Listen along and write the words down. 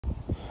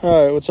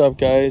All right, what's up,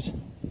 guys?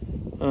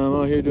 I'm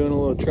out here doing a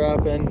little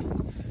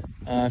trapping.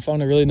 I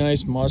found a really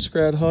nice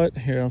muskrat hut.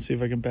 Here, I'll see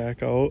if I can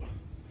back out.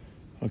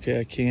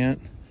 Okay, I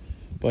can't.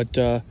 But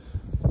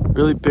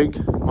really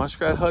big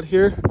muskrat hut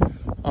here.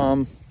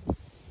 I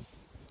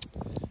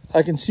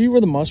can see where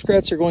the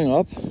muskrats are going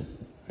up.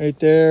 Right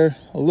there,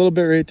 a little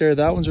bit right there.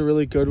 That one's a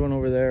really good one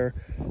over there.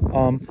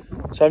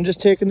 So I'm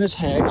just taking this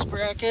hag's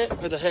bracket,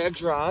 or the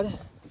hag's rod,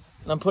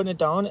 and I'm putting it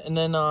down. And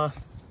then, as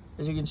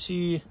you can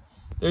see,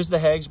 there's the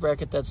hag's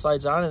bracket that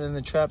slides on, and then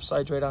the trap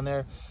slides right on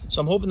there. So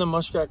I'm hoping the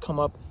muskrat come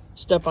up,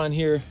 step on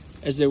here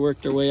as they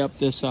work their way up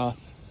this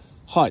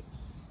hut.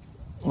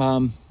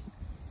 I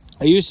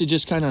used to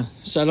just kind of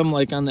set them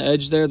like on the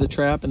edge there, the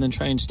trap, and then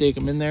try and stake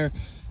them in there.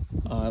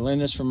 I learned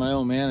this from my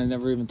own man. I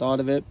never even thought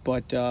of it,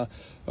 but a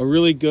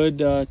really good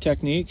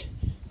technique.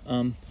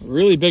 A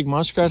really big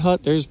muskrat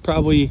hut. There's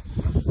probably,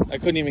 I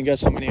couldn't even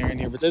guess how many are in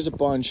here, but there's a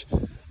bunch.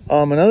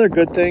 Another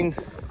good thing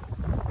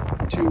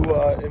to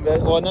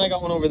invest, well, and then I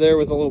got one over there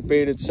with a little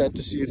baited set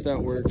to see if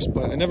that works,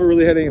 but I never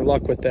really had any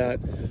luck with that.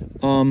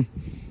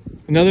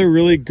 Another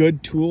really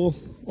good tool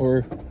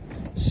or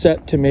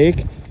set to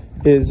make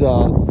is, I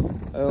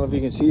don't know if you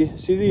can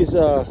see these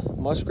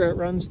muskrat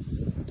runs?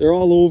 They're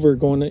all over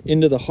going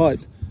into the hut.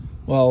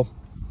 Well,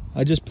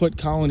 I just put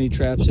colony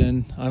traps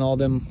in on all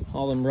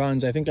them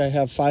runs. I think I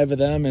have 5 of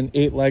them and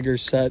 8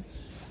 leggers set.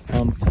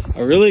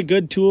 A really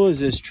good tool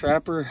is this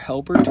trapper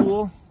helper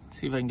tool. Let's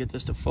see if I can get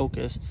this to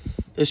focus.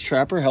 This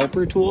trapper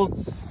helper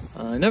tool.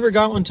 I never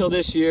got one till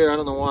this year. I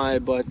don't know why,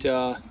 but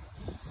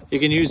you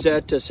can use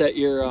that to set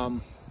your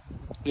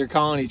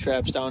colony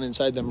traps down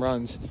inside them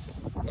runs.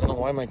 I don't know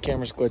why my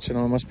camera's glitching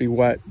on. It must be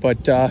wet,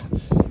 but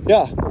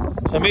yeah.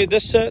 So I made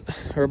this set,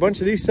 or a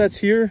bunch of these sets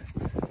here.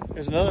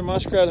 There's another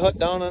muskrat hut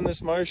down on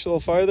this marsh a little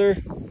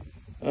farther.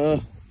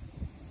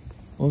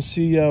 We'll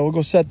see. We'll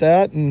go set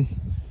that and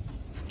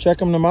check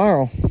them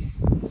tomorrow.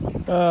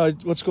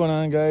 What's going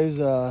on, guys?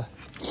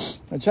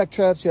 I checked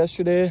traps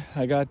yesterday.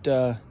 I got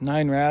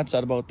 9 rats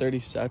out of about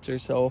 30 sets or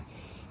so.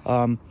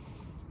 I'm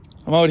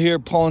out here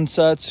pulling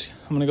sets.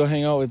 I'm gonna go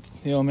hang out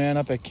with the old man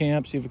up at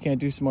camp, see if we can't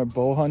do some more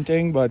bow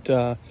hunting. But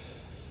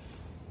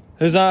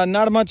there's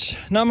not much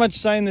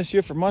sign this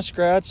year for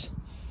muskrats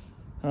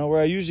where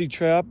I usually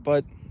trap.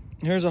 But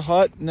here's a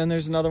hut, and then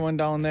there's another one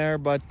down there.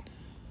 But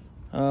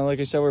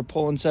like I said, we're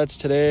pulling sets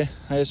today.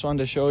 I just wanted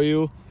to show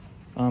you.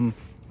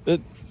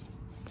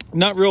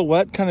 Not real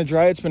wet, kind of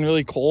dry. It's been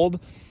really cold.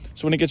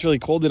 So when it gets really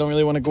cold, they don't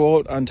really want to go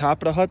out on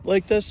top of the hut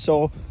like this.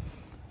 So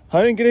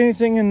I didn't get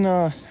anything in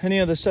any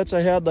of the sets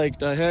I had, like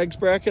the hag's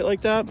bracket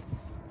like that.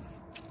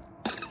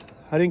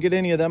 I didn't get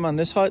any of them on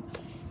this hut.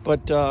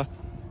 But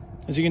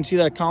as you can see,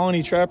 that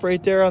colony trap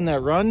right there on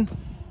that run,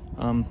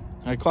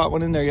 I caught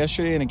one in there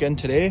yesterday and again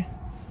today.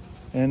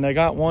 And I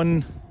got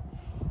one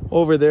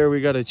over there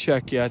we got to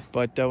check yet,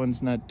 but that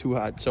one's not too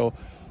hot. So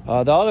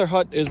the other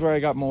hut is where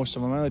I got most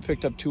of them. I only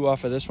picked up 2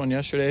 off of this one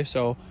yesterday.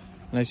 So,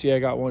 and I see I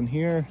got one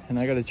here, and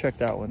I got to check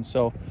that one.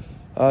 So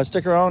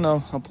stick around.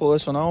 I'll pull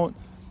this one out,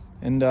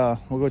 and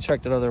we'll go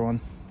check that other one.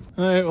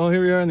 All right, well,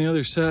 here we are in the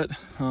other set.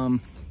 You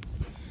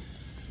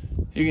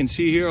can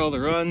see here all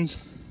the runs.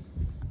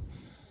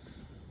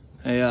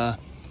 Yeah,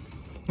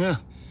 got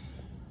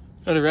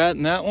a rat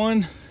in that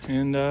one,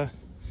 and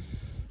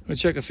we'll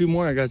check a few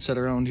more I got set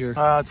around here.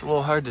 It's a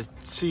little hard to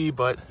see,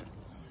 but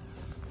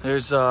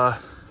there's man,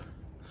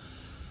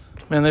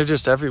 they're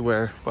just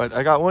everywhere. But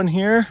I got one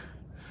here.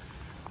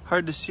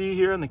 Hard to see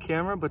here on the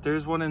camera, but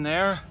there's one in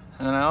there.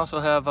 And then I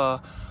also have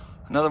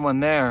another one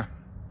there.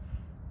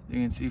 You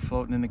can see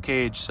floating in the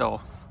cage.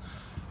 So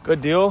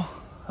good deal.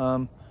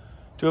 Do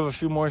have a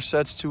few more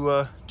sets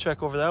to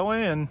check over that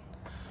way, and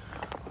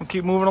we'll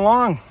keep moving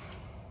along.